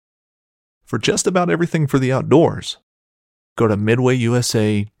for just about everything for the outdoors. Go to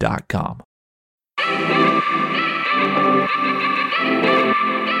midwayusa.com.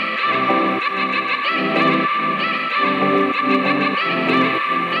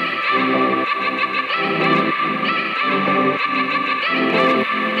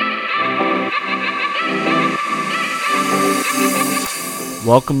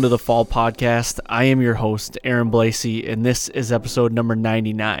 Welcome to the Fall Podcast. I am your host, Aaron Blasey, and this is episode number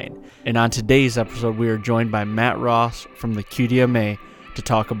 99. And on today's episode, we are joined by Matt Ross from the QDMA to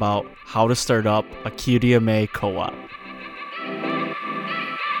talk about how to start up a QDMA co-op.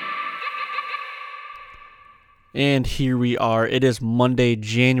 And here we are. It is Monday,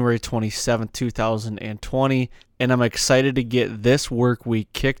 January 27th, 2020, and I'm excited to get this work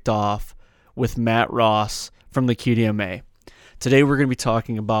week kicked off with Matt Ross from the QDMA. Today we're going to be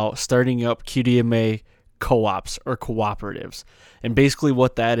talking about starting up QDMA co-ops or cooperatives. And basically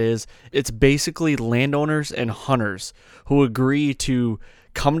what that is, it's basically landowners and hunters who agree to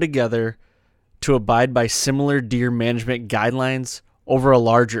come together to abide by similar deer management guidelines over a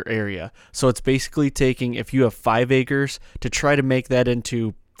larger area. So it's basically taking, if you have 5 acres, to try to make that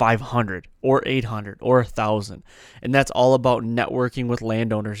into 500 or 800 or 1,000. And that's all about networking with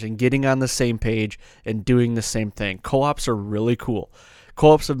landowners and getting on the same page and doing the same thing. Co-ops are really cool.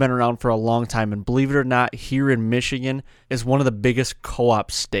 Co-ops have been around for a long time, and believe it or not, here in Michigan is one of the biggest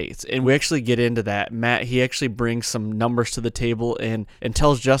co-op states. And we actually get into that. Matt, he actually brings some numbers to the table and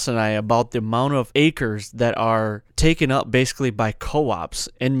tells Justin and I about the amount of acres that are taken up basically by co-ops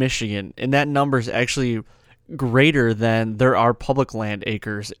in Michigan. And that number is actually greater than there are public land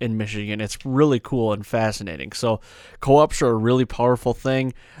acres in Michigan. It's really cool and fascinating. So co-ops are a really powerful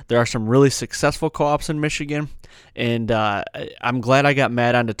thing. There are some really successful co-ops in Michigan, and I'm glad I got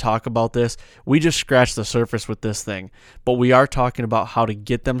Matt on to talk about this. We just scratched the surface with this thing, but we are talking about how to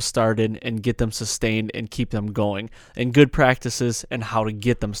get them started and get them sustained and keep them going, and good practices and how to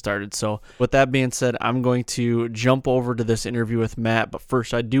get them started. So with that being said, I'm going to jump over to this interview with Matt, but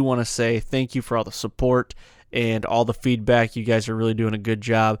first I do want to say thank you for all the support and all the feedback. You guys are really doing a good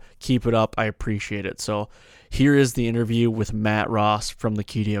job. Keep it up. I appreciate it. So here is the interview with Matt Ross from the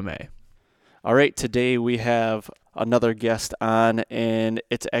QDMA. All right, today we have another guest on, and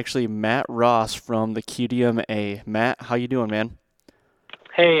it's actually Matt Ross from the QDMA. Matt, how you doing, man?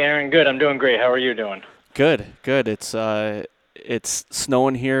 Hey, Aaron. Good. I'm doing great. How are you doing? Good. It's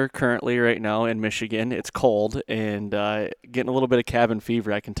snowing here currently right now in Michigan. It's cold and getting a little bit of cabin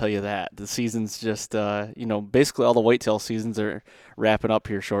fever, I can tell you that. The season's just, basically all the whitetail seasons are wrapping up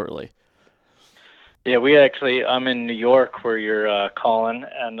here shortly. Yeah, I'm in New York where you're calling,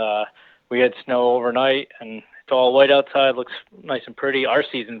 and we had snow overnight, and it's all white outside. Looks nice and pretty. Our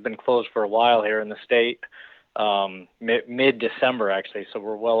season's been closed for a while here in the state, mid-December actually, so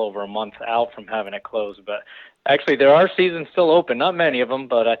we're well over a month out from having it closed. But actually, there are seasons still open, not many of them,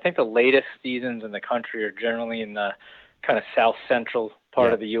 but I think the latest seasons in the country are generally in the kind of south-central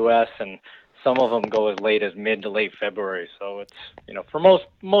part of the U.S., and some of them go as late as mid to late February. So it's, for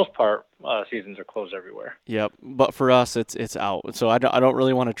most part, seasons are closed everywhere. Yep, but for us, it's out. So I don't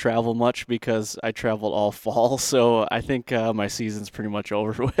really want to travel much because I traveled all fall, so I think my season's pretty much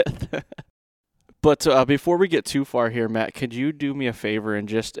over with. But before we get too far here, Matt, could you do me a favor and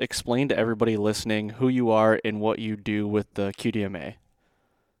just explain to everybody listening who you are and what you do with the QDMA?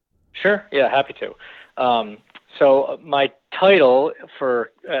 Sure. Yeah, happy to. So my title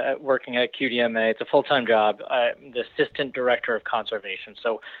for working at QDMA, it's a full-time job. I'm the Assistant Director of Conservation.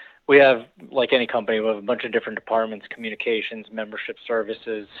 So we have, like any company, we have a bunch of different departments: communications, membership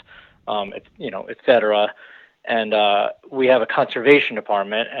services, et cetera. And we have a conservation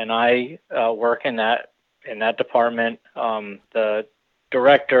department, and I work in that department. The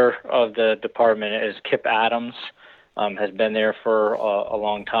director of the department is Kip Adams. Has been there for a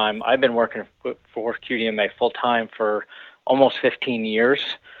long time. I've been working for QDMA full-time for almost 15 years.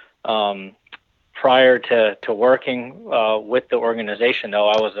 Prior to working with the organization, though,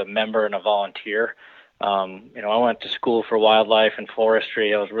 I was a member and a volunteer. I went to school for wildlife and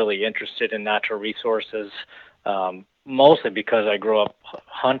forestry. I was really interested in natural resources, mostly because I grew up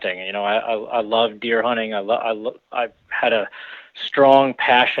hunting. I love deer hunting. I've had a strong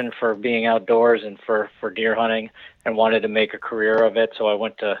passion for being outdoors and for deer hunting, and wanted to make a career of it. So I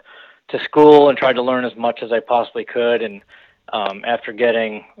went to school and tried to learn as much as I possibly could. And after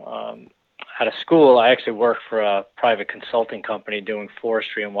getting out of school, I actually worked for a private consulting company doing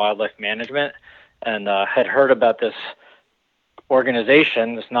forestry and wildlife management, and had heard about this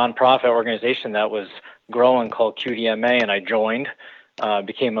organization, this nonprofit organization that was growing called QDMA, and I joined,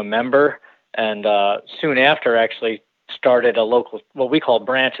 became a member, and soon after actually started a local, what we call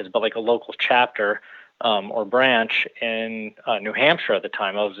branches, but like a local chapter or branch in New Hampshire at the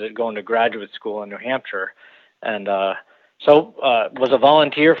time. I was going to graduate school in New Hampshire, and was a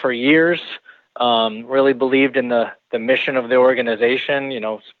volunteer for years. Really believed in the mission of the organization.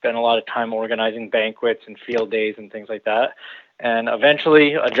 Spent a lot of time organizing banquets and field days and things like that. And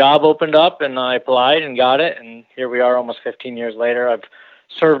eventually, a job opened up, and I applied and got it. And here we are, almost 15 years later. I've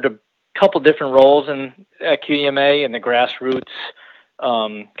served a couple different roles at QDMA in the grassroots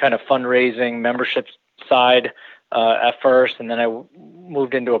kind of fundraising membership side at first, and then I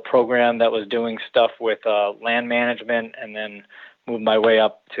moved into a program that was doing stuff with land management, and then moved my way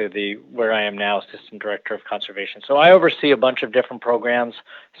up to where I am now, Assistant Director of Conservation. So I oversee a bunch of different programs,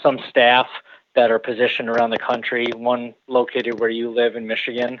 some staff that are positioned around the country, one located where you live in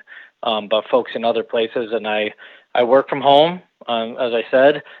Michigan, but folks in other places. And I work from home, as I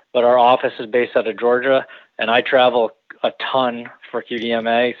said, but our office is based out of Georgia, and I travel a ton for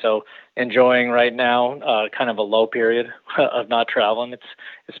QDMA. So enjoying right now kind of a low period of not traveling. It's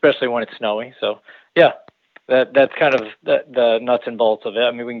especially when it's snowy. So yeah, that's kind of the nuts and bolts of it.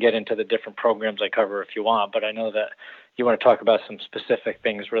 I mean, we can get into the different programs I cover if you want, but I know that you want to talk about some specific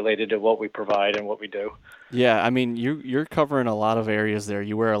things related to what we provide and what we do. Yeah, I mean, you're covering a lot of areas there.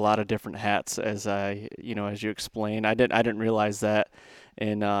 You wear a lot of different hats, as you explained. I didn't realize that,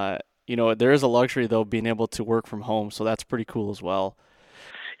 and there is a luxury though being able to work from home, so that's pretty cool as well.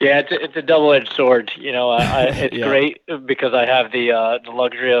 Yeah, it's a double-edged sword. It's Yeah. great because I have the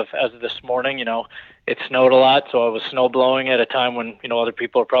luxury of, as of this morning, it snowed a lot, so I was snow blowing at a time when other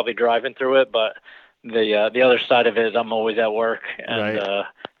people are probably driving through it. But the other side of it is I'm always at work, and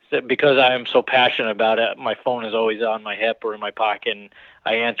because I am so passionate about it, my phone is always on my hip or in my pocket, and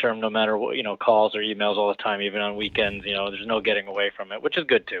I answer them no matter what, calls or emails all the time, even on weekends. There's no getting away from it, which is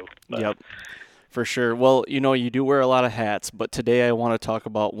good too. But. Yep. For sure. Well, you do wear a lot of hats, but today I want to talk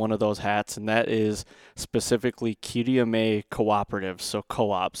about one of those hats, and that is specifically QDMA cooperatives, so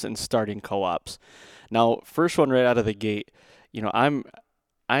co-ops and starting co-ops. Now, first one right out of the gate, I'm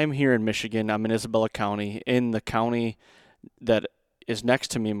here in Michigan. I'm in Isabella County. In the county that is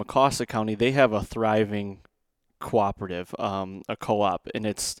next to me, Mecosta County, they have a thriving cooperative, a co-op, and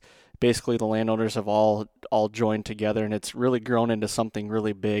it's basically the landowners have all joined together, and it's really grown into something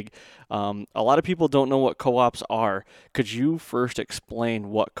really big. A lot of people don't know what co-ops are. Could you first explain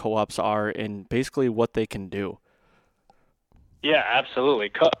what co-ops are and basically what they can do? Yeah,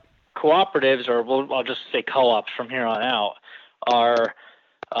 absolutely. Cooperatives, or I'll just say co-ops from here on out, are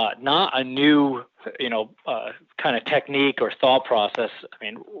not a new, kind of technique or thought process. I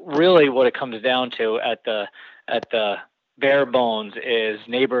mean, really, what it comes down to at the bare bones is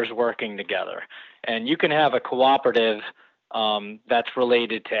neighbors working together. And you can have a cooperative that's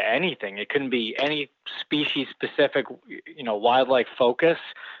related to anything. It couldn't be any species specific, wildlife focus.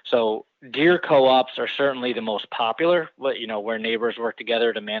 So deer co-ops are certainly the most popular, where neighbors work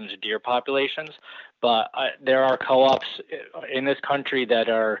together to manage deer populations. But there are co-ops in this country that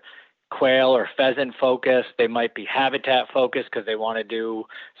are quail or pheasant focused. They might be habitat focused because they want to do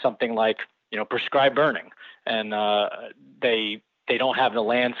something like, prescribed burning. And they don't have the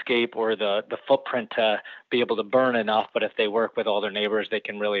landscape or the footprint to be able to burn enough, but if they work with all their neighbors, they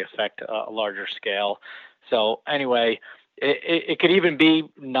can really affect a larger scale. So anyway, it could even be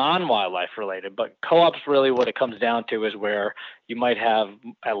non-wildlife related, but co-ops, really what it comes down to is where you might have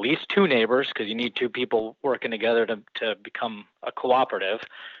at least two neighbors, because you need two people working together to become a cooperative,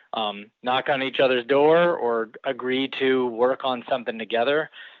 knock on each other's door or agree to work on something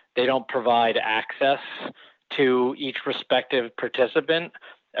together. They don't provide access to each respective participant.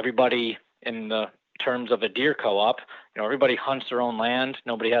 Everybody, in the terms of a deer co-op, everybody hunts their own land.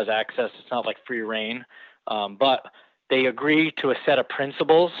 Nobody has access. It's not like free reign. But they agree to a set of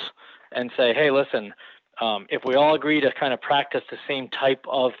principles and say, hey, listen, if we all agree to kind of practice the same type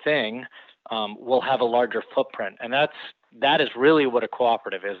of thing, we'll have a larger footprint. And that is really what a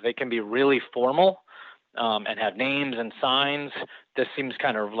cooperative is. They can be really formal and have names and signs. This seems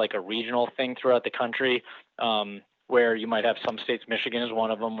kind of like a regional thing throughout the country, where you might have some states, Michigan is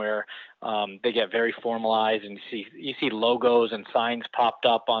one of them, where they get very formalized, and you see logos and signs popped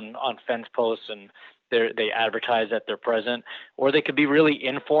up on fence posts, and they advertise that they're present. Or they could be really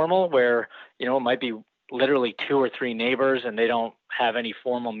informal, where it might be literally two or three neighbors, and they don't have any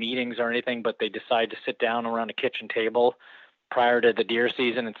formal meetings or anything, but they decide to sit down around a kitchen table prior to the deer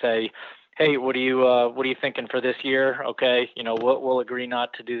season and say, hey, what are you thinking for this year? Okay, we'll agree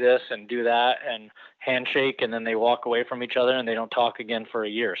not to do this and do that, and handshake, and then they walk away from each other and they don't talk again for a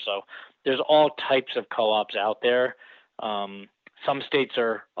year. So there's all types of co-ops out there. Some states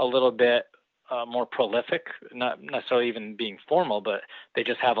are a little bit more prolific, not necessarily even being formal, but they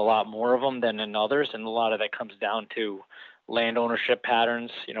just have a lot more of them than in others. And a lot of that comes down to land ownership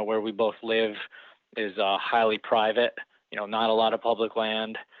patterns. Where we both live is highly private, not a lot of public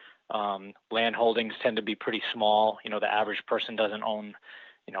land. Land holdings tend to be pretty small. The average person doesn't own,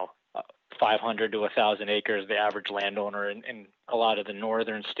 500 to 1,000 acres. The average landowner in a lot of the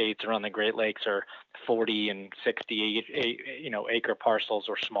northern states around the Great Lakes are 40 and 60, acre parcels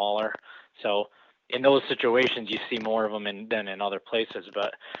or smaller. So in those situations, you see more of them than in other places.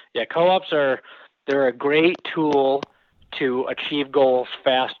 But yeah, co-ops they're a great tool to achieve goals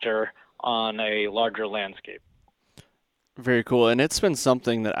faster on a larger landscape. Very cool. And it's been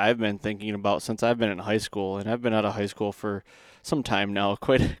something that I've been thinking about since I've been in high school, and I've been out of high school for some time now,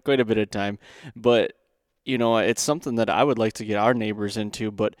 quite a bit of time. But, it's something that I would like to get our neighbors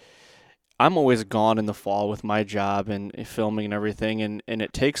into, but I'm always gone in the fall with my job and filming and everything, and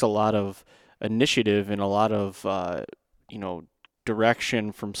it takes a lot of initiative and a lot of,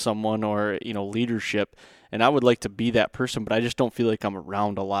 direction from someone or, leadership. And I would like to be that person, but I just don't feel like I'm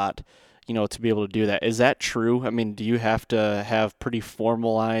around a lot, to be able to do that. Is that true? I mean, do you have to have pretty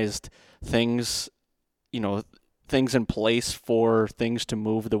formalized things, things in place for things to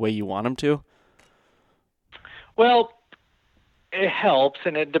move the way you want them to? Well, it helps,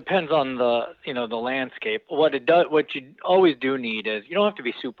 and it depends on the landscape. What you always do need is, you don't have to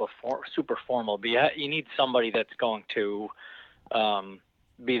be super formal, but you need somebody that's going to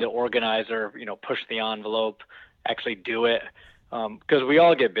be the organizer, push the envelope, actually do it. Because we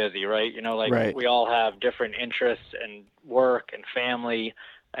all get busy, right? Right. We all have different interests and work and family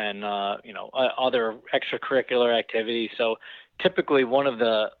and other extracurricular activities. So typically one of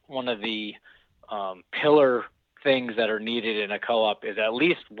the pillar things that are needed in a co-op is at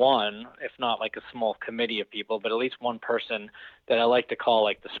least one, if not like a small committee of people, but at least one person that I like to call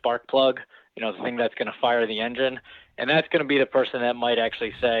like the spark plug, the thing that's going to fire the engine. And that's going to be the person that might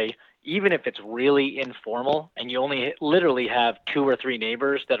actually say, even if it's really informal and you only literally have 2 or 3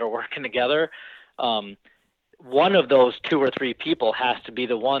 neighbors that are working together, one of those 2 or 3 people has to be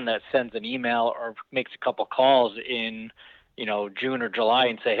the one that sends an email or makes a couple calls in, June or July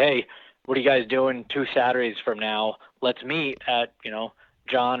and say, hey, what are you guys doing 2 Saturdays from now? Let's meet at,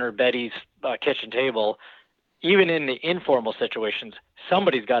 John or Betty's kitchen table. Even in the informal situations,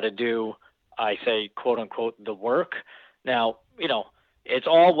 somebody's got to do, I say, quote unquote, the work. Now, it's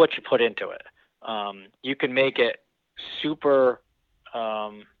all what you put into it. You can make it super,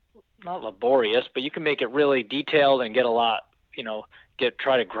 not laborious, but you can make it really detailed and get a lot,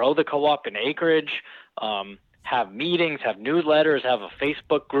 try to grow the co-op in acreage, have meetings, have newsletters, have a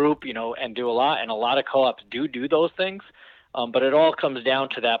Facebook group, and do a lot. And a lot of co-ops do those things. But it all comes down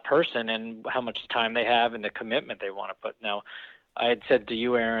to that person and how much time they have and the commitment they want to put. Now, I had said to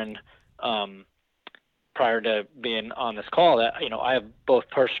you, Aaron, prior to being on this call that, I have both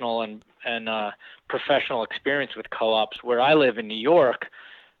personal and professional experience with co-ops. Where I live in New York,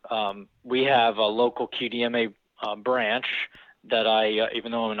 we have a local QDMA branch that I,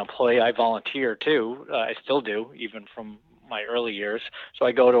 even though I'm an employee, I volunteer too. I still do, even from my early years. So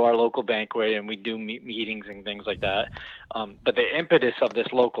I go to our local banquet and we do meetings and things like that. But the impetus of this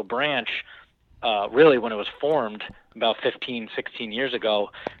local branch, really when it was formed about 15, 16 years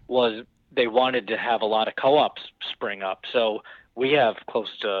ago, was they wanted to have a lot of co-ops spring up. So we have close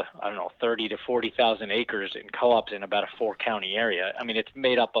to, 30 to 40,000 acres in co-ops in about a 4-county area. I mean, it's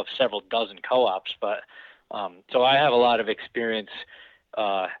made up of several dozen co-ops, but so I have a lot of experience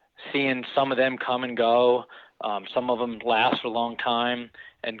seeing some of them come and go. Some of them last a long time,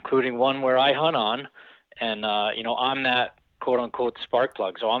 including one where I hunt on. And, I'm that quote unquote spark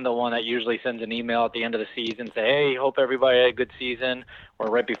plug. So I'm the one that usually sends an email at the end of the season, say, hey, hope everybody had a good season. Or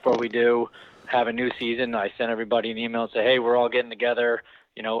right before we do have a new season, I send everybody an email and say, hey, we're all getting together,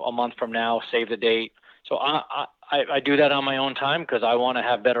 a month from now, save the date. So I do that on my own time because I want to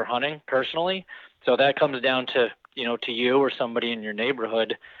have better hunting personally. So that comes down to, to you or somebody in your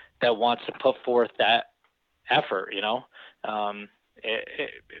neighborhood that wants to put forth that effort.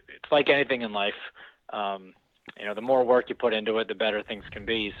 It's like anything in life. The more work you put into it, the better things can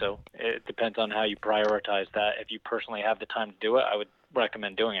be. So it depends on how you prioritize that. If you personally have the time to do it, I would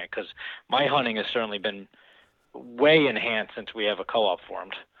recommend doing it because my hunting has certainly been way enhanced since we have a co-op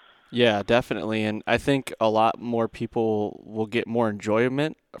formed. Yeah, definitely. And I think a lot more people will get more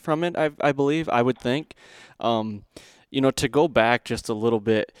enjoyment from it, I believe, I would think. To go back just a little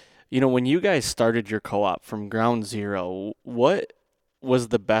bit, when you guys started your co-op from ground zero, what was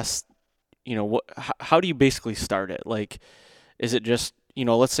the best, how do you basically start it? Like, is it just,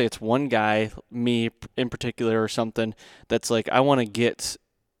 let's say it's one guy, me in particular or something, that's like, I want to get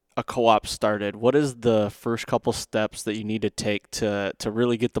a co-op started, what is the first couple steps that you need to take to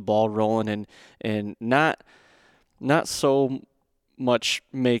really get the ball rolling and not so much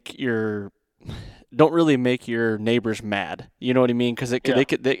don't really make your neighbors mad. You know what I mean? Because Yeah.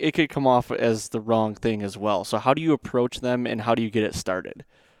 it could come off as the wrong thing as well. So how do you approach them and how do you get it started?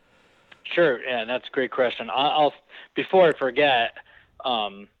 Sure, yeah, that's a great question. I'll before I forget,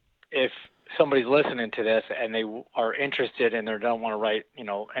 if somebody's listening to this and they are interested and they don't want to write,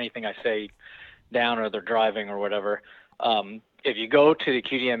 anything I say down, or they're driving or whatever, if you go to the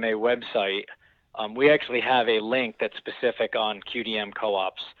QDMA website, we actually have a link that's specific on QDM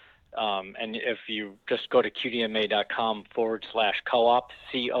co-ops. And if you just go to qdma.com/co-op,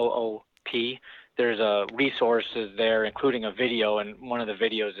 COOP, there's resources there, including a video, and one of the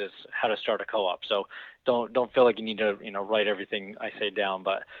videos is how to start a co-op. So don't feel like you need to write everything I say down.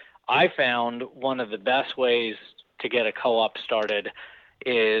 But I found one of the best ways to get a co-op started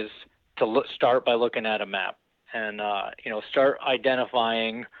is to start by looking at a map, and start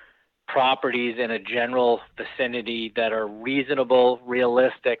identifying properties in a general vicinity that are reasonable,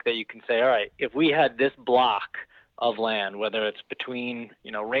 realistic, that you can say, all right, if we had this block of land, whether it's between,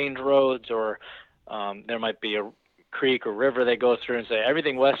 range roads, or there might be a creek or river that goes through, and say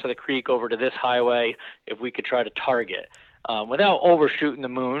everything west of the creek over to this highway, if we could try to target without overshooting the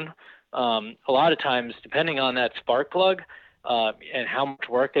moon. A lot of times, depending on that spark plug and how much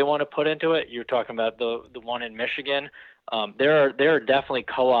work they want to put into it, you're talking about the one in Michigan. There are definitely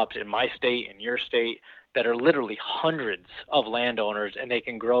co-ops in my state, in your state, that are literally hundreds of landowners, and they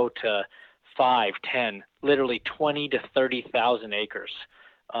can grow to 5, 10, literally 20 to 30,000 acres.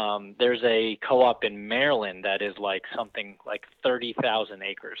 There's a co-op in Maryland that is like something like 30,000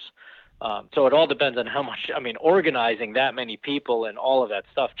 acres. So it all depends on how much. I mean, organizing that many people and all of that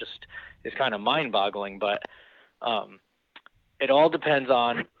stuff just is kind of mind-boggling. But it all depends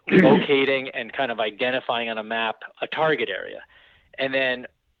on locating and kind of identifying on a map a target area. And then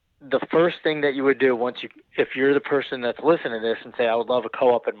the first thing that you would do if you're the person that's listening to this and say, I would love a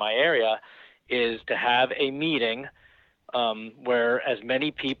co-op in my area, is to have a meeting where as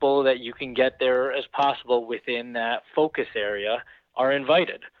many people that you can get there as possible within that focus area are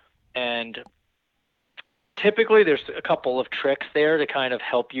invited. And typically there's a couple of tricks there to kind of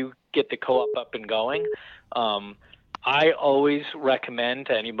help you get the co-op up and going. I always recommend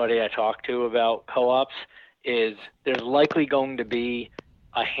to anybody I talk to about co-ops is there's likely going to be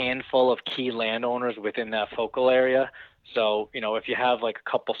a handful of key landowners within that focal area. So, if you have like a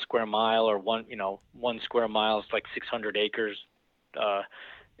couple square mile, or one square mile is like 600 acres,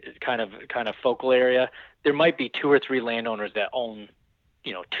 kind of focal area, there might be 2 or 3 landowners that own,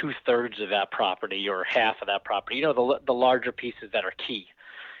 2/3 of that property or half of that property, the larger pieces that are key.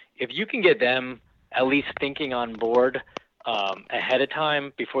 If you can get them at least thinking on board ahead of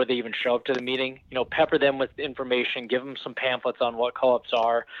time before they even show up to the meeting, pepper them with information, give them some pamphlets on what co-ops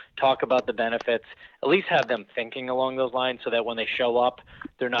are, talk about the benefits, at least have them thinking along those lines so that when they show up,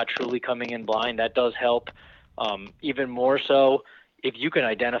 they're not truly coming in blind. That does help. Even more so, if you can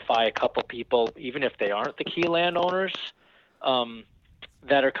identify a couple people, even if they aren't the key landowners,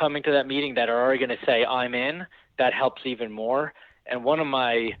 that are coming to that meeting that are already going to say, I'm in, that helps even more. And one of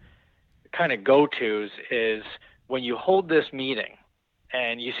my kind of go-tos is when you hold this meeting,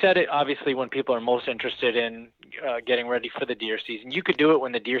 and you set it obviously when people are most interested in getting ready for the deer season. You could do it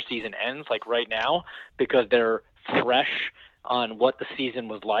when the deer season ends, like right now, because they're fresh on what the season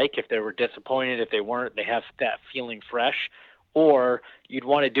was like. If they were disappointed, if they weren't, they have that feeling fresh. Or you'd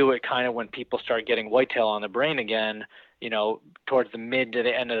want to do it kind of when people start getting whitetail on the brain again, towards the mid to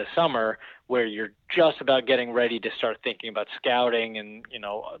the end of the summer, where you're just about getting ready to start thinking about scouting and,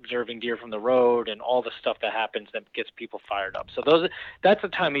 observing deer from the road and all the stuff that happens that gets people fired up. So that's the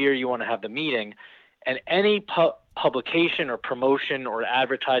time of year you want to have the meeting. And any publication or promotion or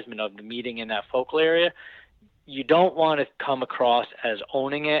advertisement of the meeting in that focal area, you don't want to come across as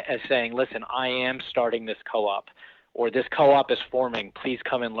owning it, as saying, listen, I am starting this co-op, or this co-op is forming, please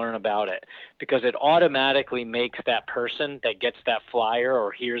come and learn about it, because it automatically makes that person that gets that flyer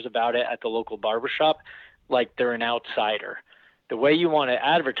or hears about it at the local barbershop like they're an outsider. The way you want to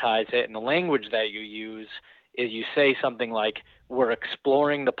advertise it and the language that you use is you say something like, we're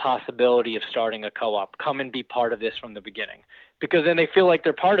exploring the possibility of starting a co-op. Come and be part of this from the beginning, because then they feel like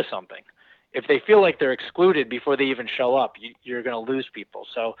they're part of something. If they feel like they're excluded before they even show up, you're going to lose people.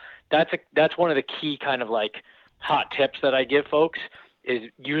 So that's one of the key kind of like hot tips that I give folks is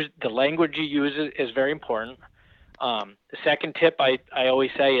use the language you use is very important. The second tip I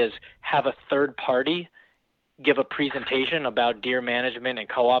always say is have a third party give a presentation about deer management and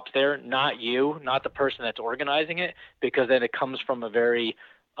co-ops there, not you, not the person that's organizing it, because then it comes from a very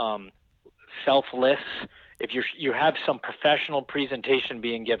selfless. If you have some professional presentation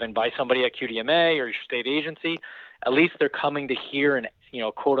being given by somebody at QDMA or your state agency, at least they're coming to hear an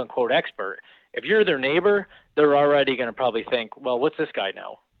quote unquote expert. If you're their neighbor, they're already going to probably think, well, what's this guy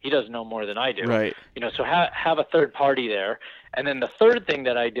know? He doesn't know more than I do. Right. So have a third party there. And then the third thing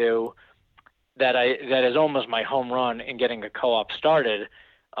that I do that is almost my home run in getting a co-op started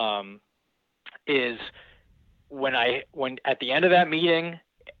is when at the end of that meeting,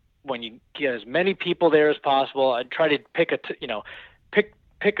 when you get as many people there as possible, I try to pick a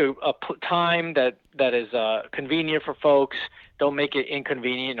time that is convenient for folks. Don't make it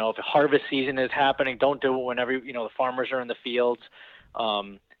inconvenient. If harvest season is happening, don't do it whenever the farmers are in the fields.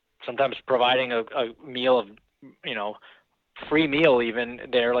 Sometimes providing a meal of free meal even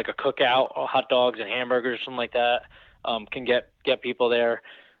there, like a cookout, hot dogs and hamburgers, something like that, can get people there.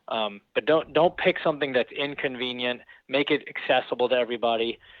 But don't pick something that's inconvenient. Make it accessible to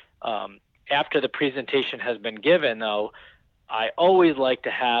everybody. After the presentation has been given, though, I always like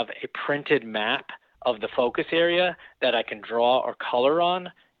to have a printed map of the focus area that I can draw or color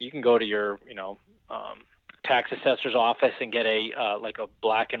on. You can go to your tax assessor's office and get a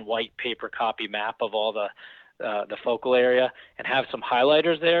black and white paper copy map of all the focal area and have some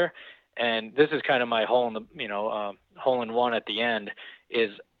highlighters there. And this is kind of my hole in one at the end is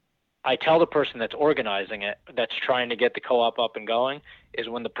I tell the person that's organizing it, that's trying to get the co-op up and going, is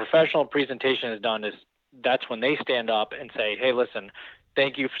when the professional presentation is done, that's when they stand up and say, hey, listen,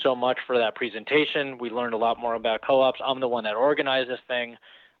 thank you so much for that presentation. We learned a lot more about co-ops. I'm the one that organized this thing.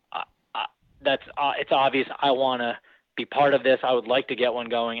 It's obvious I want to be part of this. I would like to get one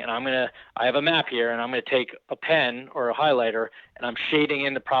going, and I have a map here, and I'm going to take a pen or a highlighter, and I'm shading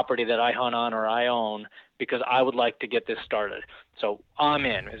in the property that I hunt on or I own because I would like to get this started. So I'm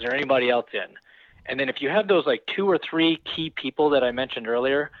in. Is there anybody else in? And then if you have those like 2 or 3 key people that I mentioned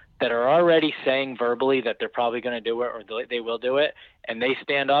earlier that are already saying verbally that they're probably going to do it or they will do it, and they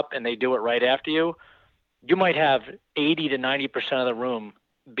stand up and they do it right after you, you might have 80 to 90% of the room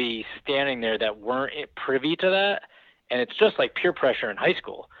be standing there that weren't privy to that. And it's just like peer pressure in high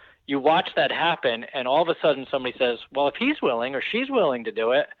school. You watch that happen, and all of a sudden somebody says, well, if he's willing or she's willing to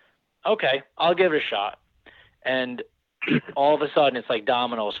do it, okay, I'll give it a shot. And all of a sudden it's like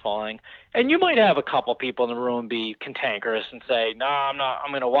dominoes falling. And you might have a couple people in the room be cantankerous and say, no, I'm not,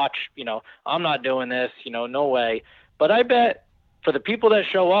 I'm going to watch, I'm not doing this, no way. But I bet for the people that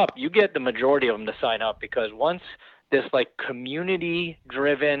show up, you get the majority of them to sign up, because once this like community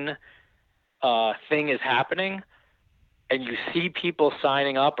driven thing is happening, and you see people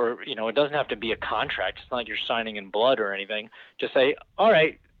signing up, or, it doesn't have to be a contract. It's not like you're signing in blood or anything. Just say, all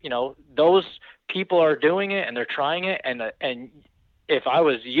right, those people are doing it and they're trying it. And if I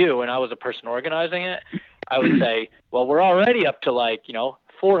was you and I was a person organizing it, I would say, well, we're already up to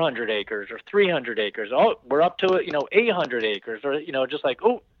 400 acres or 300 acres. Oh, we're up to 800 acres, or, just like,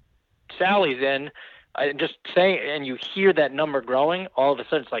 oh, Sally's in. I just say, and you hear that number growing, all of a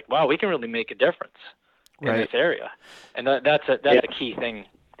sudden it's like, wow, we can really make a difference in this area. And that's a key thing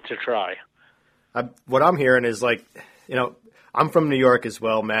to try. What I'm hearing is I'm from New York as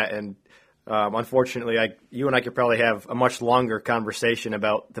well, Matt, and unfortunately, you and I could probably have a much longer conversation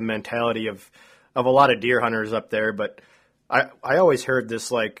about the mentality of a lot of deer hunters up there. But I always heard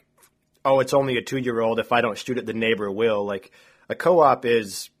this it's only a 2-year-old. If I don't shoot it, the neighbor will. Like, a co-op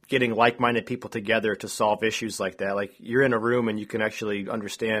is getting like-minded people together to solve issues like that. Like, you're in a room and you can actually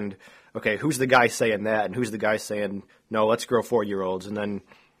understand, okay, who's the guy saying that and who's the guy saying, no, let's grow 4-year-olds. And then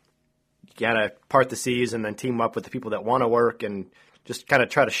you got to part the seas and then team up with the people that want to work and just kind of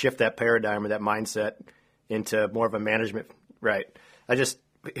try to shift that paradigm or that mindset into more of a management. Right.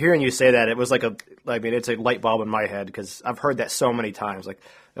 Hearing you say that, it was it's a light bulb in my head, because I've heard that so many times. Like,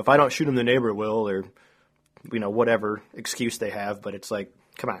 if I don't shoot him, the neighbor will, or, whatever excuse they have. But it's like,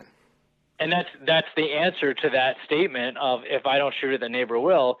 come on. And that's the answer to that statement of, if I don't shoot it, the neighbor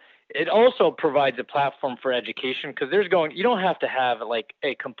will. It also provides a platform for education, because you don't have to have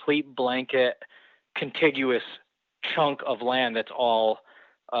a complete blanket contiguous chunk of land that's all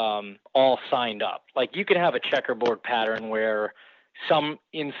signed up. Like, you could have a checkerboard pattern where some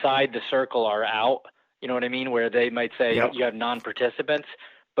inside the circle are out, you know what I mean? Where they might say you have non-participants,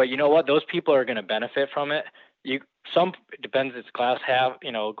 but you know what? Those people are going to benefit from it. It depends. It's glass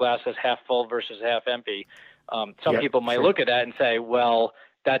is half full versus half empty. Some people might look at that and say, well,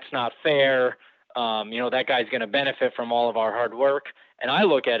 that's not fair. That guy's going to benefit from all of our hard work. And I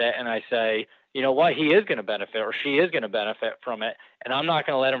look at it and I say, you know what? He is going to benefit, or she is going to benefit from it. And I'm not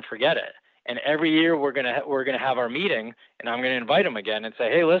going to let him forget it. And every year we're going to have our meeting, and I'm going to invite him again and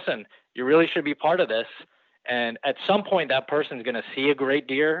say, hey, listen, you really should be part of this. And at some point, that person's going to see a great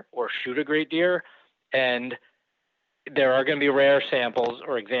deer or shoot a great deer, and there are going to be rare samples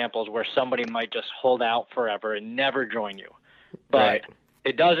or examples where somebody might just hold out forever and never join you. But Right.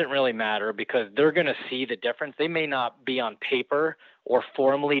 it doesn't really matter because they're going to see the difference. They may not be on paper or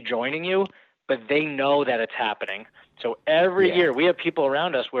formally joining you, but they know that it's happening. So every year we have people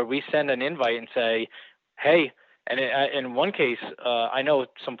around us where we send an invite and say, hey, and in one case, I know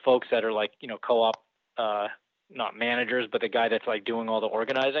some folks that are like, co-op, not managers, but the guy that's like doing all the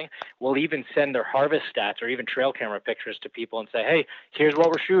organizing will even send their harvest stats or even trail camera pictures to people and say, hey, here's what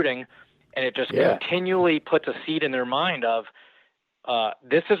we're shooting. And it just continually puts a seed in their mind of,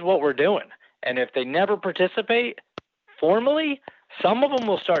 this is what we're doing. And if they never participate formally, some of them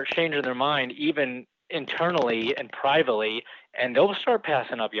will start changing their mind even internally and privately, and they'll start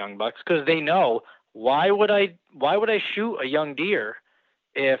passing up young bucks because they know, why would I shoot a young deer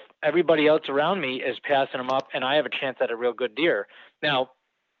if everybody else around me is passing them up and I have a chance at a real good deer? Now,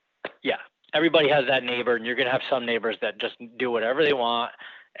 yeah, everybody has that neighbor, and you're going to have some neighbors that just do whatever they want,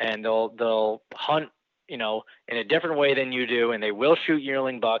 and they'll hunt, in a different way than you do, and they will shoot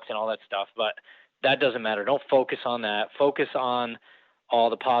yearling bucks and all that stuff, but that doesn't matter. Don't focus on that. Focus on all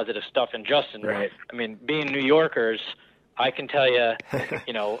the positive stuff. And Justin, Right. I mean, being New Yorkers, I can tell you,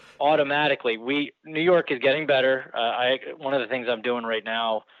 automatically, New York is getting better. One of the things I'm doing right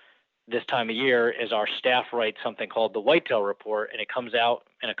now this time of year is our staff writes something called the Whitetail Report, and it comes out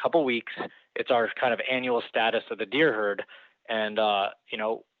in a couple weeks. It's our kind of annual status of the deer herd. And,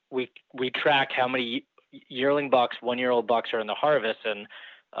 we track how many yearling bucks, 1-year-old bucks are in the harvest. And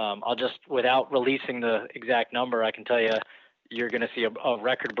I'll just, without releasing the exact number, I can tell you, you're going to see a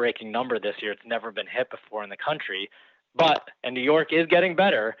record-breaking number this year. It's never been hit before in the country. And New York is getting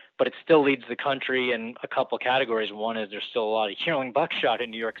better, but it still leads the country in a couple categories. One is there's still a lot of yearling buck shot in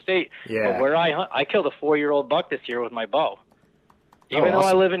New York State. Yeah. But where I hunt, I killed a 4-year-old buck this year with my bow. Even though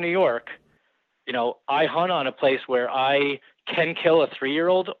I live in New York, I hunt on a place where I can kill a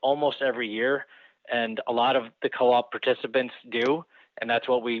 3-year-old almost every year, and a lot of the co-op participants do. And that's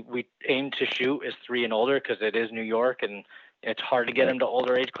what we aim to shoot is 3 and older because it is New York and it's hard to get them to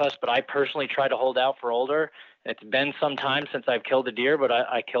older age class. But I personally try to hold out for older. It's been some time since I've killed a deer, but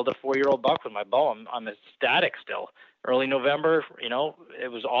I killed a 4-year-old buck with my bow. I'm ecstatic still. Early November,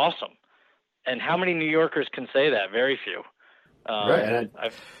 it was awesome. And how many New Yorkers can say that? Very few. Right.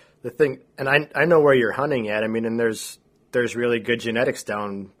 And I know where you're hunting at. I mean, and there's really good genetics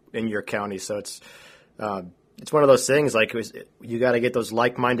down in your county, so it's one of those things like you got to get those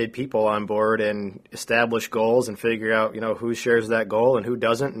like-minded people on board and establish goals and figure out who shares that goal and who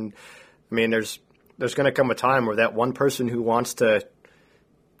doesn't. And I mean, there's going to come a time where that one person who wants to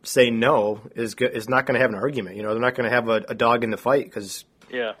say no is not going to have an argument. They're not going to have a dog in the fight because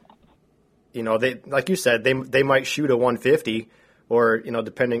they, like you said, they might shoot a 150 or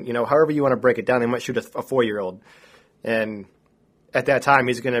depending however you want to break it down, they might shoot a 4-year-old, and at that time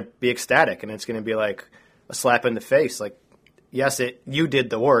he's going to be ecstatic and it's going to be like a slap in the face. Like, yes, you did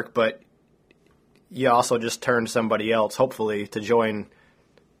the work, but you also just turned somebody else, hopefully, to join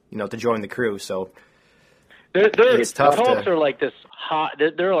the crew. So it's tough. Co-ops are like this hot.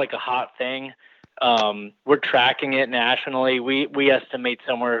 They're like a hot thing. We're tracking it nationally. We estimate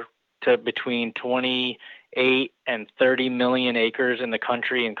somewhere to between 28 and 30 million acres in the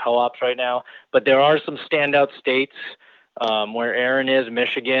country in co-ops right now. But there are some standout states where Aaron is.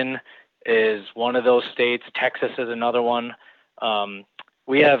 Michigan is one of those states. Texas is another one.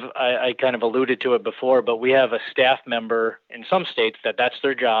 We have, I kind of alluded to it before, but we have a staff member in some states that's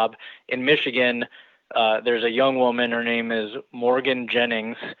their job. In Michigan, there's a young woman. Her name is Morgan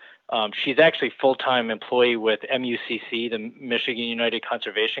Jennings. She's actually full-time employee with MUCC, the Michigan United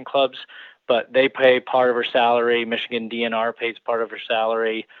Conservation Clubs, but they pay part of her salary. Michigan DNR pays part of her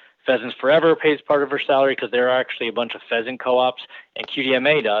salary. Pheasants Forever pays part of her salary because there are actually a bunch of pheasant co-ops, and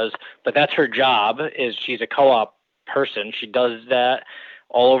QDMA does. But that's her job. Is she's a co-op person. She does that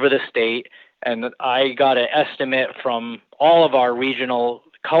all over the state. And I got an estimate from all of our regional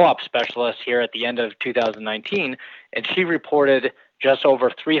co-op specialists here at the end of 2019, and she reported just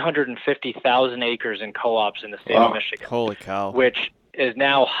over 350,000 acres in co-ops in the state of Michigan. Holy cow. Which is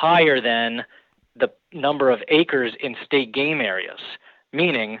now higher than the number of acres in state game areas,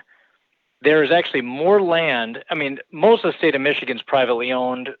 meaning there's actually more land. I mean, most of the state of Michigan is privately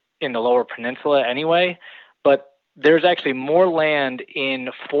owned in the Lower Peninsula anyway, but there's actually more land in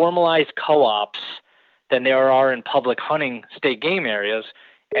formalized co-ops than there are in public hunting state game areas.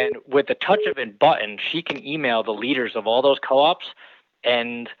 And with the touch of a button, she can email the leaders of all those co-ops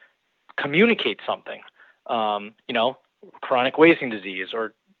and communicate something, chronic wasting disease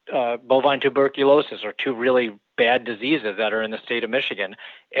or bovine tuberculosis are two really bad diseases that are in the state of Michigan.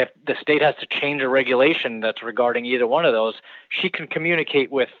 If the state has to change a regulation that's regarding either one of those, she can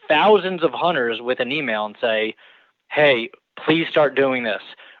communicate with thousands of hunters with an email and say, hey, please start doing this.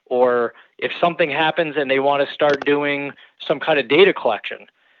 Or if something happens and they want to start doing some kind of data collection,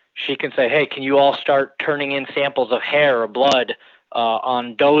 she can say, hey, can you all start turning in samples of hair or blood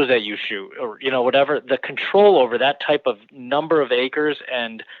on does that you shoot, or whatever. The control over that type of number of acres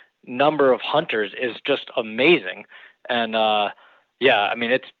and number of hunters is just amazing. And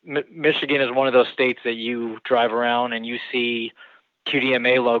Michigan is one of those states that you drive around and you see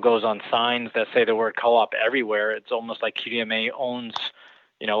QDMA logos on signs that say the word co-op everywhere. It's almost like QDMA owns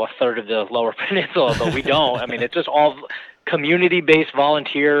a third of the Lower Peninsula, but we don't. I mean, it's just all community-based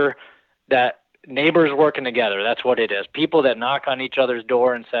volunteer, that neighbors working together. That's what it is. People that knock on each other's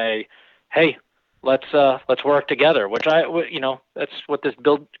door and say, hey, let's work together, which that's what this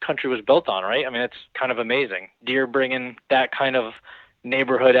country was built on, right? I mean, it's kind of amazing. Deer bringing that kind of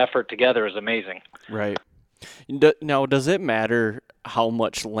neighborhood effort together is amazing. Right. Now, does it matter how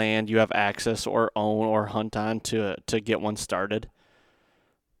much land you have access or own or hunt on to get one started?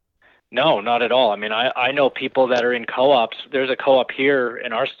 No, not at all. I mean, I know people that are in co-ops. There's a co-op here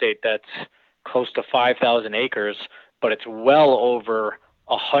in our state that's close to 5,000 acres, but it's well over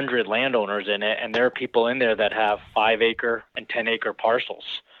 100 landowners in it, and there are people in there that have 5-acre and 10-acre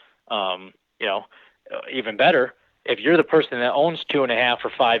parcels. Even better, if you're the person that owns 2.5 or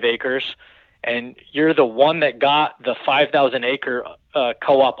 5 acres, and you're the one that got the 5,000 acre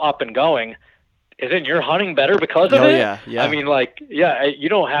co-op up and going, isn't your hunting better because of it? Yeah. I mean, you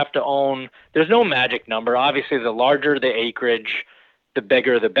don't have to own. There's no magic number. Obviously, the larger the acreage, the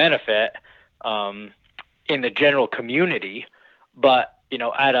bigger the benefit in the general community. But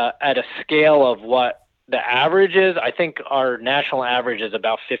at a scale of what the average is, I think our national average is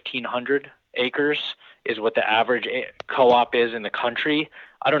about 1,500 acres is what the average co-op is in the country.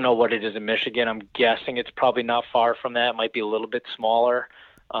 I don't know what it is in Michigan. I'm guessing it's probably not far from that. It might be a little bit smaller.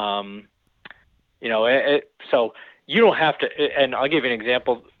 So you don't have to, and I'll give you an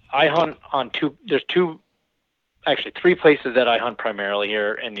example. I hunt on three places that I hunt primarily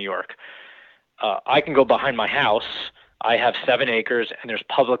here in New York. I can go behind my house. I have 7 acres, and there's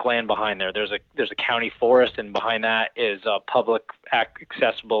public land behind there. There's a county forest, and behind that is public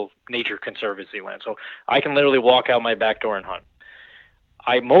accessible nature conservancy land. So I can literally walk out my back door and hunt.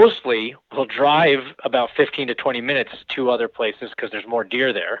 I mostly will drive about 15 to 20 minutes to other places because there's more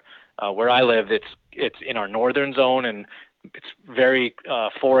deer there. Where I live, it's in our northern zone, and it's very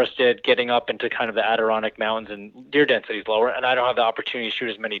forested, getting up into kind of the Adirondack Mountains, and deer density is lower. And I don't have the opportunity to shoot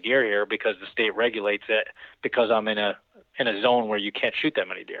as many deer here because the state regulates it, because I'm in a zone where you can't shoot that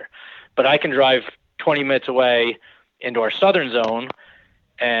many deer. But I can drive 20 minutes away into our southern zone,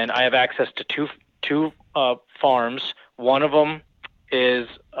 and I have access to two farms. One of them is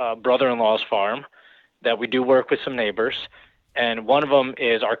brother-in-law's farm that we do work with some neighbors. And one of them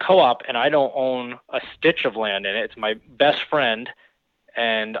is our co-op, and I don't own a stitch of land in it. It's my best friend,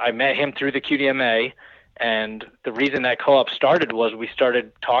 and I met him through the QDMA. And the reason that co-op started was we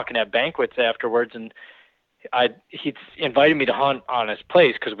started talking at banquets afterwards, and he invited me to hunt on his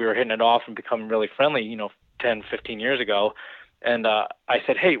place because we were hitting it off and becoming really friendly, 10, 15 years ago. And I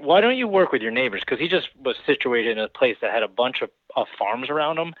said, hey, why don't you work with your neighbors? Because he just was situated in a place that had a bunch of farms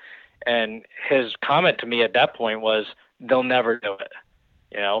around him. And his comment to me at that point was, they'll never do it.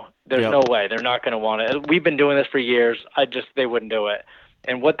 There's no way. They're not going to want it. We've been doing this for years. They wouldn't do it.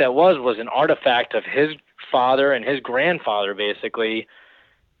 And what that was an artifact of his father and his grandfather basically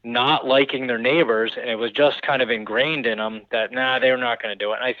not liking their neighbors. And it was just kind of ingrained in them that, they're not going to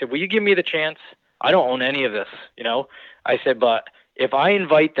do it. And I said, will you give me the chance? I don't own any of this. I said, but if I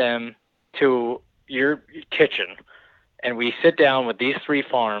invite them to your kitchen and we sit down with these 3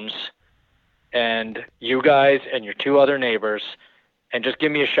 farms and you guys and your 2 other neighbors, and just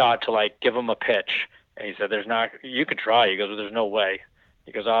give me a shot to give them a pitch. And he said, you could try. He goes, well, there's no way.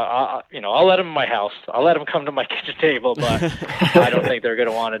 He goes, I'll let them in my house. I'll let them come to my kitchen table, but I don't think they're going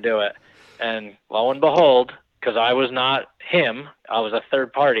to want to do it. And lo and behold, because I was not him, I was a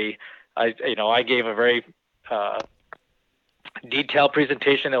third party. I gave a very detailed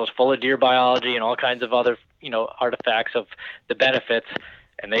presentation that was full of deer biology and all kinds of other, artifacts of the benefits.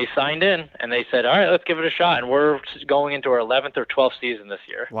 And they signed in, and they said, all right, let's give it a shot. And we're going into our 11th or 12th season this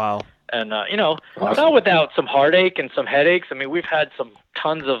year. Wow. And, not without some heartache and some headaches. I mean, we've had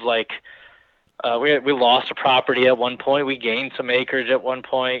tons of, we lost a property at one point. We gained some acreage at one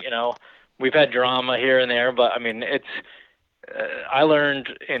point. We've had drama here and there. But, I mean, I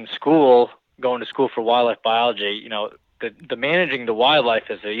learned in school, going to school for wildlife biology, the managing the wildlife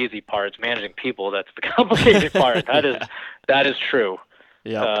is the easy part. It's managing people that's the complicated part. That is true.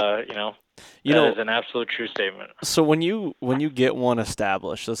 Yeah. That is an absolute true statement. So when you get one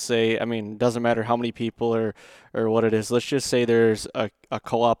established, let's say, I mean, doesn't matter how many people or what it is. Let's just say there's a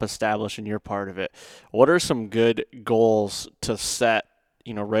co-op established and you're part of it. What are some good goals to set,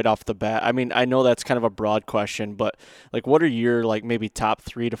 right off the bat? I mean, I know that's kind of a broad question, but like, what are your like maybe top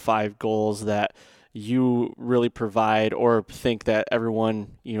 3 to 5 goals that you really provide or think that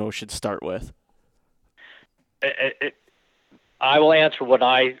everyone, should start with? I will answer what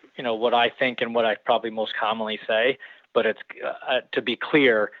I think and what I probably most commonly say, but it's to be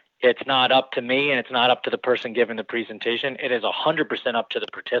clear, it's not up to me and it's not up to the person giving the presentation. It is 100% up to the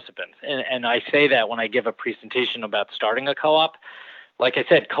participants. And I say that when I give a presentation about starting a co-op. Like I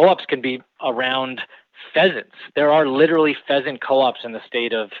said, co-ops can be around pheasants. There are literally pheasant co-ops in the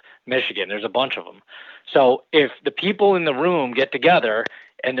state of Michigan. There's a bunch of them. So if the people in the room get together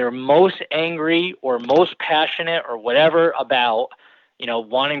and they're most angry or most passionate or whatever about,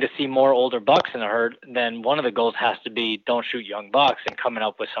 wanting to see more older bucks in the herd, then one of the goals has to be don't shoot young bucks and coming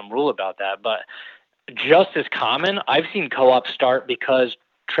up with some rule about that. But just as common, I've seen co-ops start because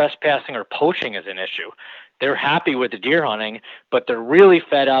trespassing or poaching is an issue. They're happy with the deer hunting, but they're really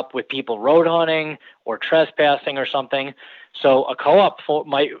fed up with people road hunting or trespassing or something. So a co-op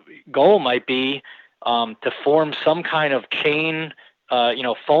goal might be to form some kind of chain,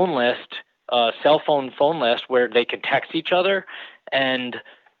 phone list, cell phone list where they can text each other and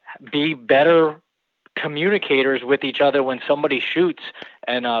be better communicators with each other when somebody shoots.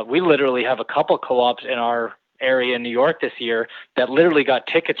 And we literally have a couple co-ops in our area in New York this year that literally got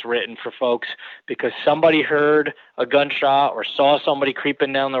tickets written for folks because somebody heard a gunshot or saw somebody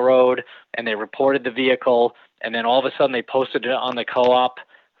creeping down the road and they reported the vehicle, and then all of a sudden they posted it on the co-op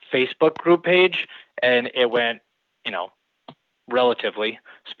Facebook group page and it went, relatively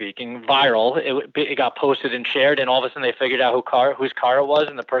speaking, viral. It got posted and shared, and all of a sudden they figured out whose car it was,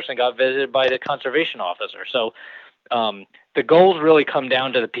 and the person got visited by the conservation officer. So the goals really come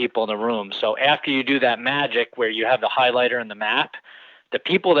down to the people in the room. So after you do that magic where you have the highlighter and the map, the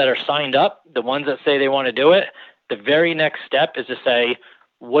people that are signed up, the ones that say they want to do it, the very next step is to say,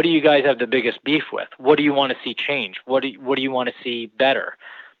 what do you guys have the biggest beef with? What do you want to see change? What do you want to see better?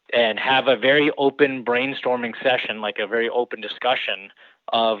 And have a very open brainstorming session, like a very open discussion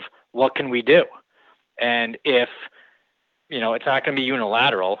of what can we do? And if, it's not going to be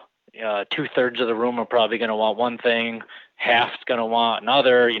unilateral, 2/3 of the room are probably going to want one thing, half's going to want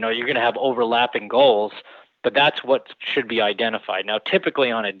another, you're going to have overlapping goals, but that's what should be identified. Now,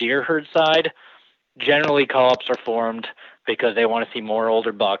 typically on a deer herd side, generally co-ops are formed because they want to see more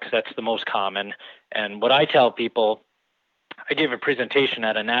older bucks. That's the most common. And what I tell people, I gave a presentation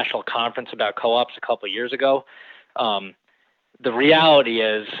at a national conference about co-ops a couple of years ago. The reality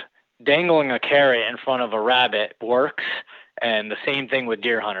is dangling a carrot in front of a rabbit works, and the same thing with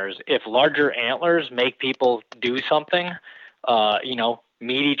deer hunters. If larger antlers make people do something,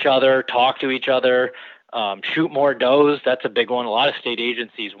 meet each other, talk to each other, shoot more does, that's a big one. A lot of state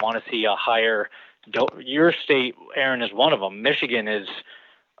agencies want to see a higher doe. Your state, Aaron, is one of them. Michigan is,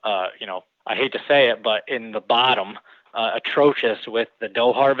 I hate to say it, but in the bottom, atrocious with the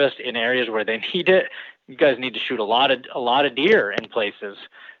doe harvest in areas where they need it. You guys need to shoot a lot of deer in places,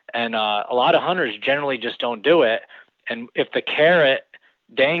 and a lot of hunters generally just don't do it. And if the carrot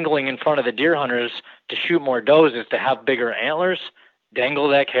dangling in front of the deer hunters to shoot more does is to have bigger antlers, dangle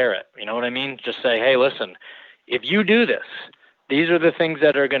that carrot. You know what I mean? Just say, hey, listen, if you do this, these are the things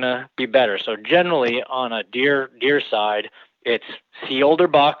that are going to be better. So generally on a deer side, it's see older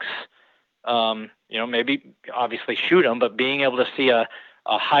bucks, maybe obviously shoot them, but being able to see a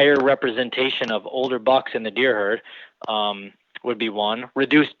higher representation of older bucks in the deer herd would be one.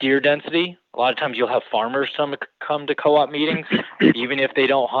 Reduce deer density. A lot of times you'll have farmers come to co-op meetings, even if they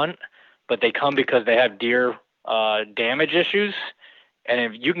don't hunt, but they come because they have deer damage issues. And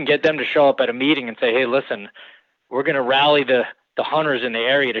if you can get them to show up at a meeting and say, hey, listen, we're going to rally the hunters in the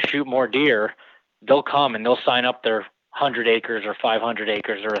area to shoot more deer, they'll come and they'll sign up their 100 acres or 500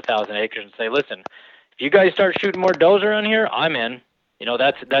 acres or 1,000 acres and say, listen, if you guys start shooting more does around here, I'm in.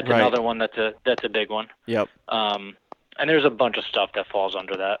 That's right. Another one that's a big one. Yep. And there's a bunch of stuff that falls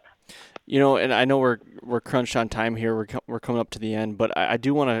under that. And I know we're crunched on time here. We're coming up to the end, but I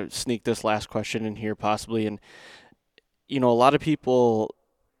do want to sneak this last question in here possibly. And, a lot of people,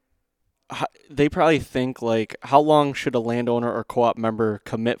 they probably think like, how long should a landowner or co-op member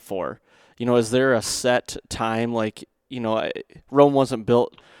commit for? Is there a set time? Like, Rome wasn't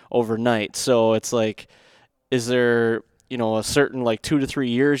built overnight. So it's like, is there, a certain like 2 to 3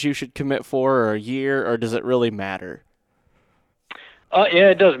 years you should commit for, or a year, or does it really matter? Yeah,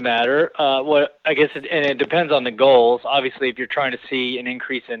 it does matter. What I guess, and it depends on the goals. Obviously, if you're trying to see an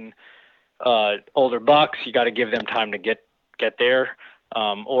increase in older bucks, you got to give them time to get there.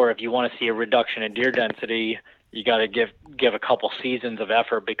 Or if you want to see a reduction in deer density, you got to give a couple seasons of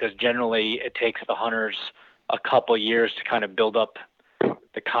effort, because generally it takes the hunters a couple years to kind of build up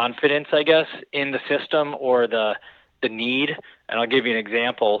the confidence, I guess, in the system or the need. And I'll give you an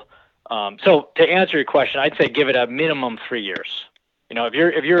example. So to answer your question, I'd say give it a minimum 3 years. You know, if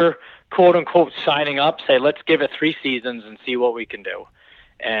you're quote unquote signing up, say let's give it 3 seasons and see what we can do.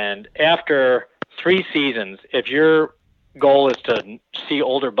 And after 3 seasons, if your goal is to see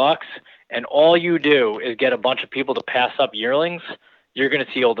older bucks and all you do is get a bunch of people to pass up yearlings, you're going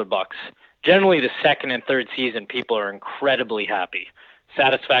to see older bucks. Generally, the second and third season, people are incredibly happy.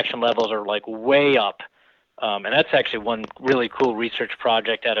 Satisfaction levels are like way up. And that's actually one really cool research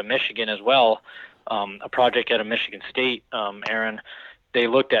project out of Michigan as well, a project out of Michigan State, Aaron. They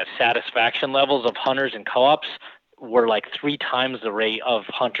looked at satisfaction levels of hunters and co-ops were like 3 times the rate of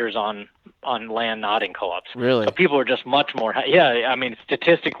hunters on land not in co-ops. Really? So people are just much more, yeah, I mean,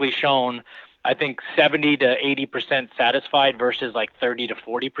 statistically shown, I think 70 to 80% satisfied versus like 30 to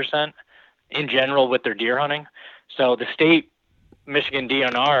 40% in general with their deer hunting. So the state, Michigan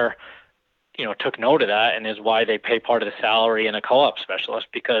DNR, took note of that, and is why they pay part of the salary in a co-op specialist,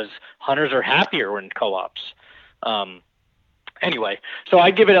 because hunters are happier in co-ops. Anyway, so I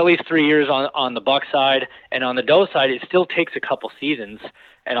give it at least 3 years on the buck side, and on the doe side, it still takes a couple seasons.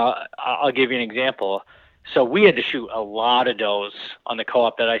 And I'll give you an example. So we had to shoot a lot of does on the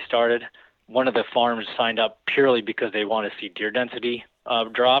co-op that I started. One of the farms signed up purely because they want to see deer density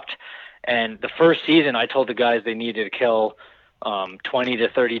dropped. And the first season, I told the guys they needed to kill 20 to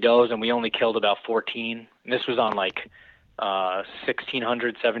 30 does, and we only killed about 14. And this was on like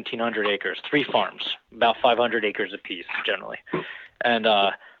 1,600, 1,700 acres, 3 farms, about 500 acres apiece generally. And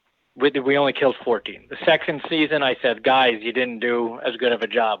we only killed 14. The second season, I said, guys, you didn't do as good of a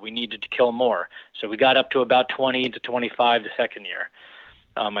job. We needed to kill more. So we got up to about 20 to 25 the second year.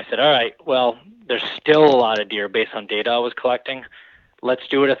 I said, all right, well, there's still a lot of deer based on data I was collecting. Let's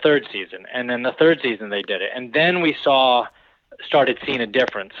do it a third season. And then the third season they did it. And then we started seeing a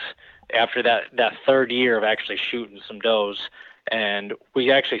difference after that third year of actually shooting some does. And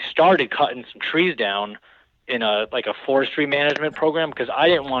we actually started cutting some trees down in a forestry management program, because I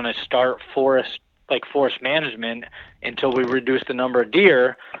didn't want to start forest management until we reduced the number of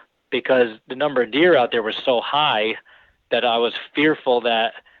deer, because the number of deer out there was so high that I was fearful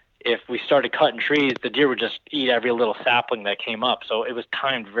that if we started cutting trees, the deer would just eat every little sapling that came up. So it was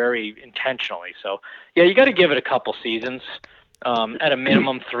timed very intentionally. So yeah, you got to give it a couple seasons, at a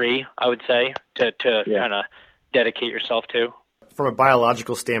minimum 3, I would say, to kind of dedicate yourself to. From a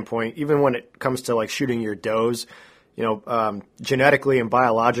biological standpoint, even when it comes to like shooting your does, genetically and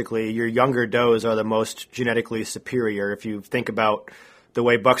biologically, your younger does are the most genetically superior. If you think about the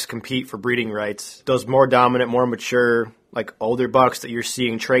way bucks compete for breeding rights, those more dominant, more mature, like older bucks that you're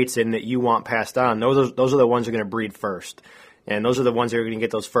seeing traits in that you want passed on, those are the ones that are going to breed first. And those are the ones that are going to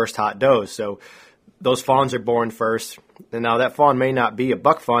get those first hot does. So those fawns are born first. And now that fawn may not be a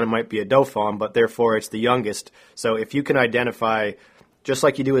buck fawn, it might be a doe fawn, but therefore it's the youngest. So if you can identify, just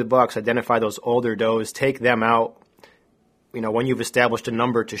like you do with bucks, identify those older does, take them out, when you've established a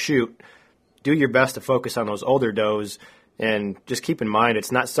number to shoot, do your best to focus on those older does. And just keep in mind,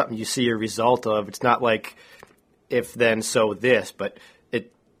 it's not something you see a result of. It's not like if then so this, but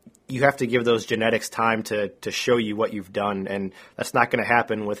you have to give those genetics time to show you what you've done, and that's not going to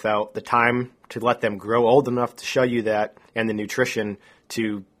happen without the time to let them grow old enough to show you that, and the nutrition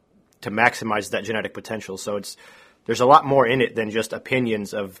to maximize that genetic potential. So there's a lot more in it than just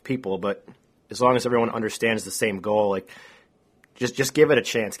opinions of people, but as long as everyone understands the same goal, like just give it a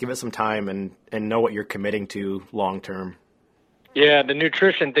chance, give it some time, and know what you're committing to long term. Yeah, the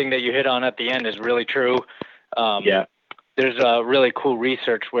nutrition thing that you hit on at the end is really true. Yeah. There's a really cool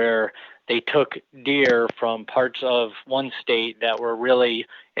research where they took deer from parts of one state that were really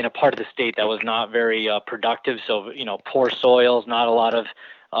in a part of the state that was not very productive. So, poor soils, not a lot of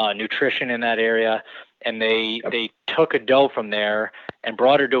nutrition in that area. And they took a doe from there and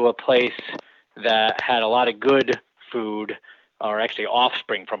brought her to a place that had a lot of good food, or actually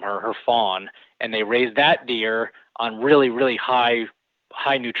offspring from her fawn. And they raised that deer on really, really high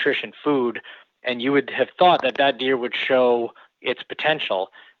nutrition food. And you would have thought that deer would show its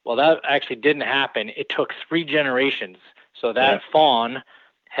potential. Well, that actually didn't happen. It took 3 generations. So that fawn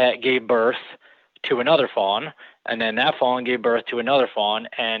gave birth to another fawn, and then that fawn gave birth to another fawn.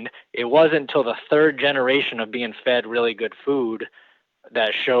 And it wasn't until the 3rd generation of being fed really good food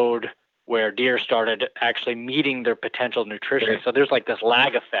that showed where deer started actually meeting their potential nutrition. So there's like this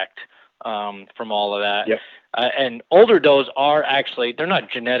lag effect from all of that. Yep. And older does are actually, they're not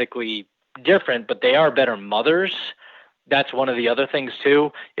genetically different, but they are better mothers. That's one of the other things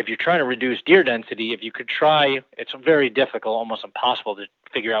too. If you're trying to reduce deer density, if you could try, it's very difficult, almost impossible to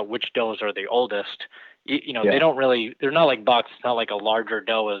figure out which does are the oldest. They don't really, they're not like bucks. It's not like a larger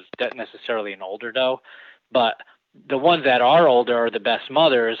doe is necessarily an older doe, but the ones that are older are the best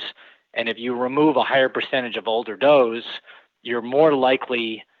mothers. And if you remove a higher percentage of older does, you're more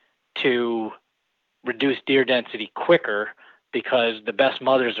likely to reduce deer density quicker because the best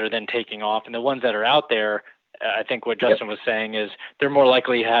mothers are then taking off. And the ones that are out there, I think what Justin was saying is they're more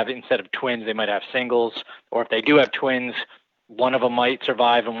likely to have, instead of twins, they might have singles, or if they do have twins, one of them might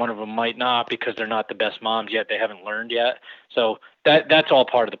survive and one of them might not because they're not the best moms yet. They haven't learned yet. So that's all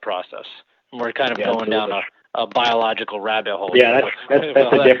part of the process. And we're kind of going down a biological rabbit hole. Yeah,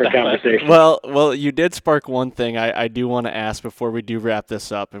 that's a different conversation. Well, you did spark one thing I do want to ask before we do wrap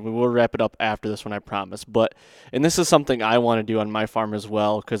this up, and we will wrap it up after this one, I promise. And this is something I want to do on my farm as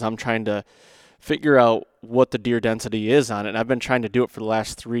well, because I'm trying to figure out what the deer density is on it, and I've been trying to do it for the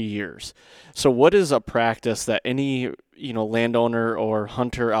last 3 years. So what is a practice that any landowner or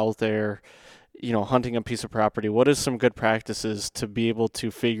hunter out there, hunting a piece of property, what is some good practices to be able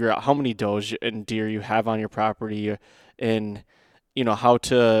to figure out how many does and deer you have on your property, and how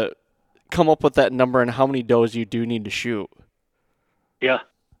to come up with that number and how many does you do need to shoot? Yeah,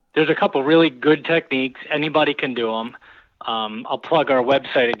 there's a couple really good techniques. Anybody can do them. I'll plug our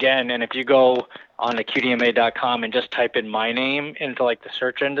website again, and if you go on to QDMA.com and just type in my name into like the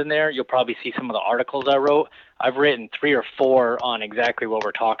search engine there, you'll probably see some of the articles I wrote. I've written 3 or 4 on exactly what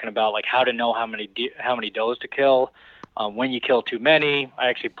we're talking about, like how to know how many does to kill, when you kill too many. I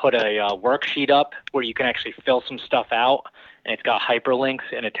actually put a worksheet up where you can actually fill some stuff out, and it's got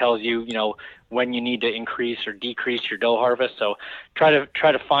hyperlinks, and it tells you, when you need to increase or decrease your doe harvest. So try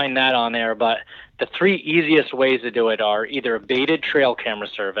to find that on there. But the 3 easiest ways to do it are either a baited trail camera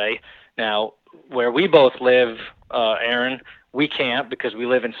survey. Now, where we both live, Aaron, we can't because we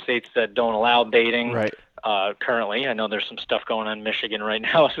live in states that don't allow baiting. Right. Currently, I know there's some stuff going on in Michigan right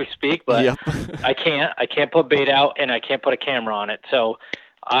now as we speak, but yep. I can't put bait out, and I can't put a camera on it. So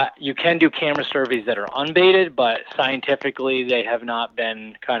you can do camera surveys that are unbaited, but scientifically they have not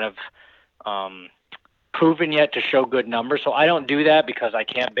been kind of proven yet to show good numbers. So I don't do that because I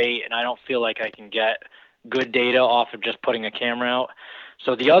can't bait, and I don't feel like I can get good data off of just putting a camera out.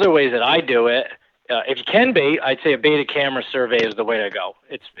 So the other ways that I do it, if you can bait, I'd say a baited camera survey is the way to go.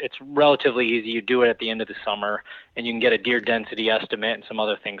 It's relatively easy. You do it at the end of the summer, and you can get a deer density estimate and some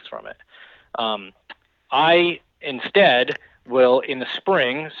other things from it. I instead will, in the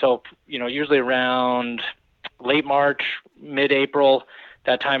spring, so usually around late March, mid-April,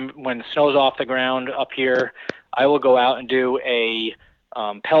 that time when the snow's off the ground up here, I will go out and do a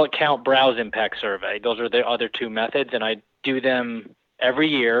pellet count browse impact survey. Those are the other 2 methods, and I do them every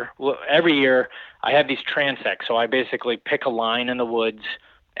year. Well, every year I have these transects, so I basically pick a line in the woods,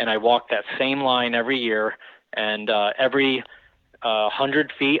 and I walk that same line every year, and every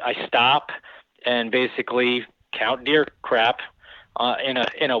 100 feet I stop and basically count deer crap in a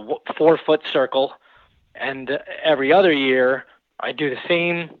 4-foot circle, and every other year I do the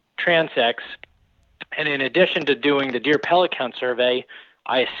same transects, and in addition to doing the deer pellet count survey,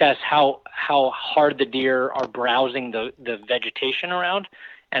 I assess how hard the deer are browsing the vegetation around,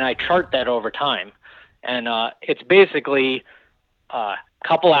 and I chart that over time. And it's basically a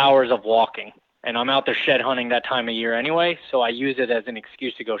couple hours of walking, and I'm out there shed hunting that time of year anyway, so I use it as an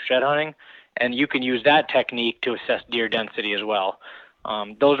excuse to go shed hunting, and you can use that technique to assess deer density as well.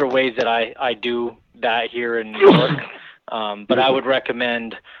 Those are ways that I do that here in New York. But I would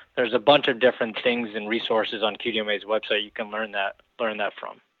recommend, there's a bunch of different things and resources on QDMA's website you can learn that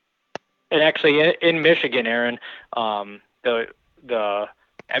from. And actually, in Michigan, Aaron, the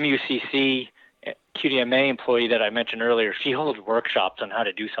MUCC QDMA employee that I mentioned earlier, she holds workshops on how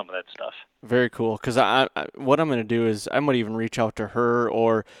to do some of that stuff. Very cool. Because what I'm going to do is I might even reach out to her,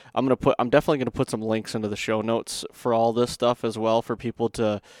 or I'm definitely going to put some links into the show notes for all this stuff as well, for people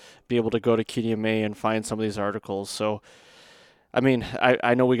to be able to go to QDMA and find some of these articles. So, I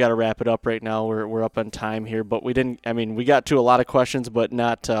know we got to wrap it up right now. We're up on time here, but we got to a lot of questions, but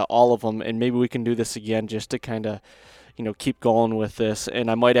not all of them. And maybe we can do this again just to kind of, keep going with this.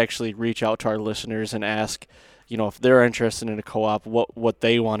 And I might actually reach out to our listeners and ask, if they're interested in a co-op, what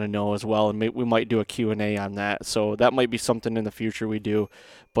they want to know as well. And we might do a Q&A on that. So that might be something in the future we do.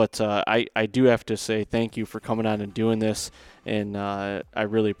 But I do have to say thank you for coming on and doing this. And I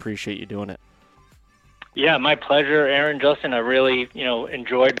really appreciate you doing it. Yeah, my pleasure, Aaron, Justin. I really,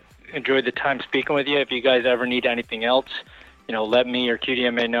 enjoyed enjoyed the time speaking with you. If you guys ever need anything else, let me or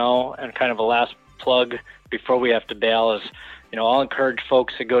QDMA know. And kind of a last plug before we have to bail is, I'll encourage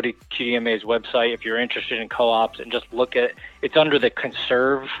folks to go to QDMA's website if you're interested in co-ops and just look at it's under the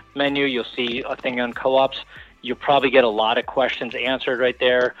conserve menu. You'll see a thing on co-ops. You'll probably get a lot of questions answered right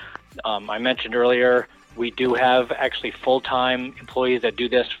there. I mentioned earlier, we do have actually full-time employees that do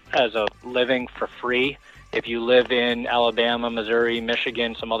this as a living for free. If you live in Alabama, Missouri,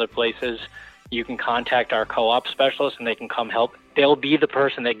 Michigan, some other places, you can contact our co-op specialists and they can come help. They'll be the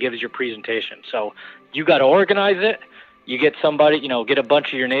person that gives your presentation. So you got to organize it. You get somebody, get a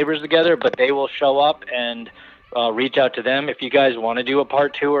bunch of your neighbors together, but they will show up and reach out to them. If you guys want to do a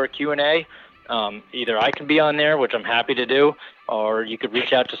part 2 or a Q&A, either I can be on there, which I'm happy to do, or you could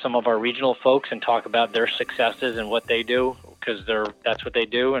reach out to some of our regional folks and talk about their successes and what they do, because that's what they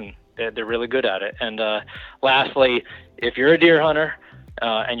do, and they're really good at it. And lastly, if you're a deer hunter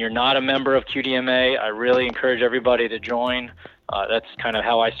and you're not a member of QDMA, I really encourage everybody to join. That's kind of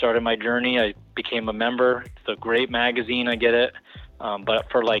how I started my journey. I became a member. It's a great magazine. I get it.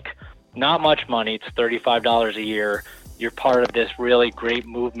 But for not much money, it's $35 a year. You're part of this really great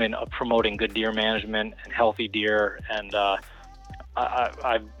movement of promoting good deer management and healthy deer. And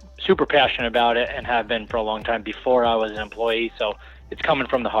I'm super passionate about it and have been for a long time before I was an employee. So it's coming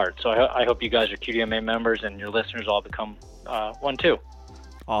from the heart. So I hope you guys are QDMA members and your listeners all become one too.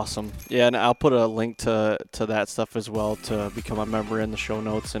 Awesome. Yeah, and I'll put a link to that stuff as well to become a member in the show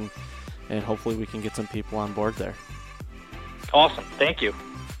notes, and hopefully we can get some people on board there. Awesome. Thank you.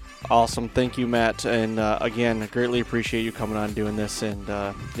 Awesome. Thank you, Matt. And again, I greatly appreciate you coming on and doing this. And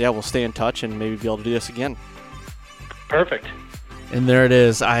we'll stay in touch and maybe be able to do this again. Perfect. And there it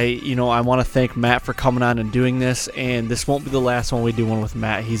is. I want to thank Matt for coming on and doing this. And this won't be the last one we do one with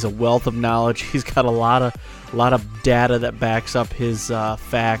Matt. He's a wealth of knowledge. He's got a lot of data that backs up his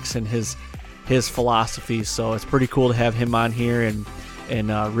facts and his philosophies. So it's pretty cool to have him on here and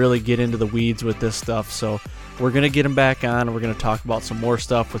really get into the weeds with this stuff. So we're going to get him back on, and we're going to talk about some more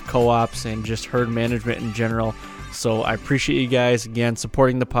stuff with co-ops and just herd management in general. So I appreciate you guys, again,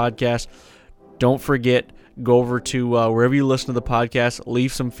 supporting the podcast. Don't forget, go over to wherever you listen to the podcast,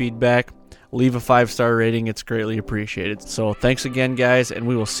 leave some feedback, leave a 5-star rating. It's greatly appreciated. So thanks again, guys, and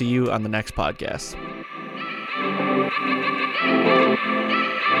we will see you on the next podcast.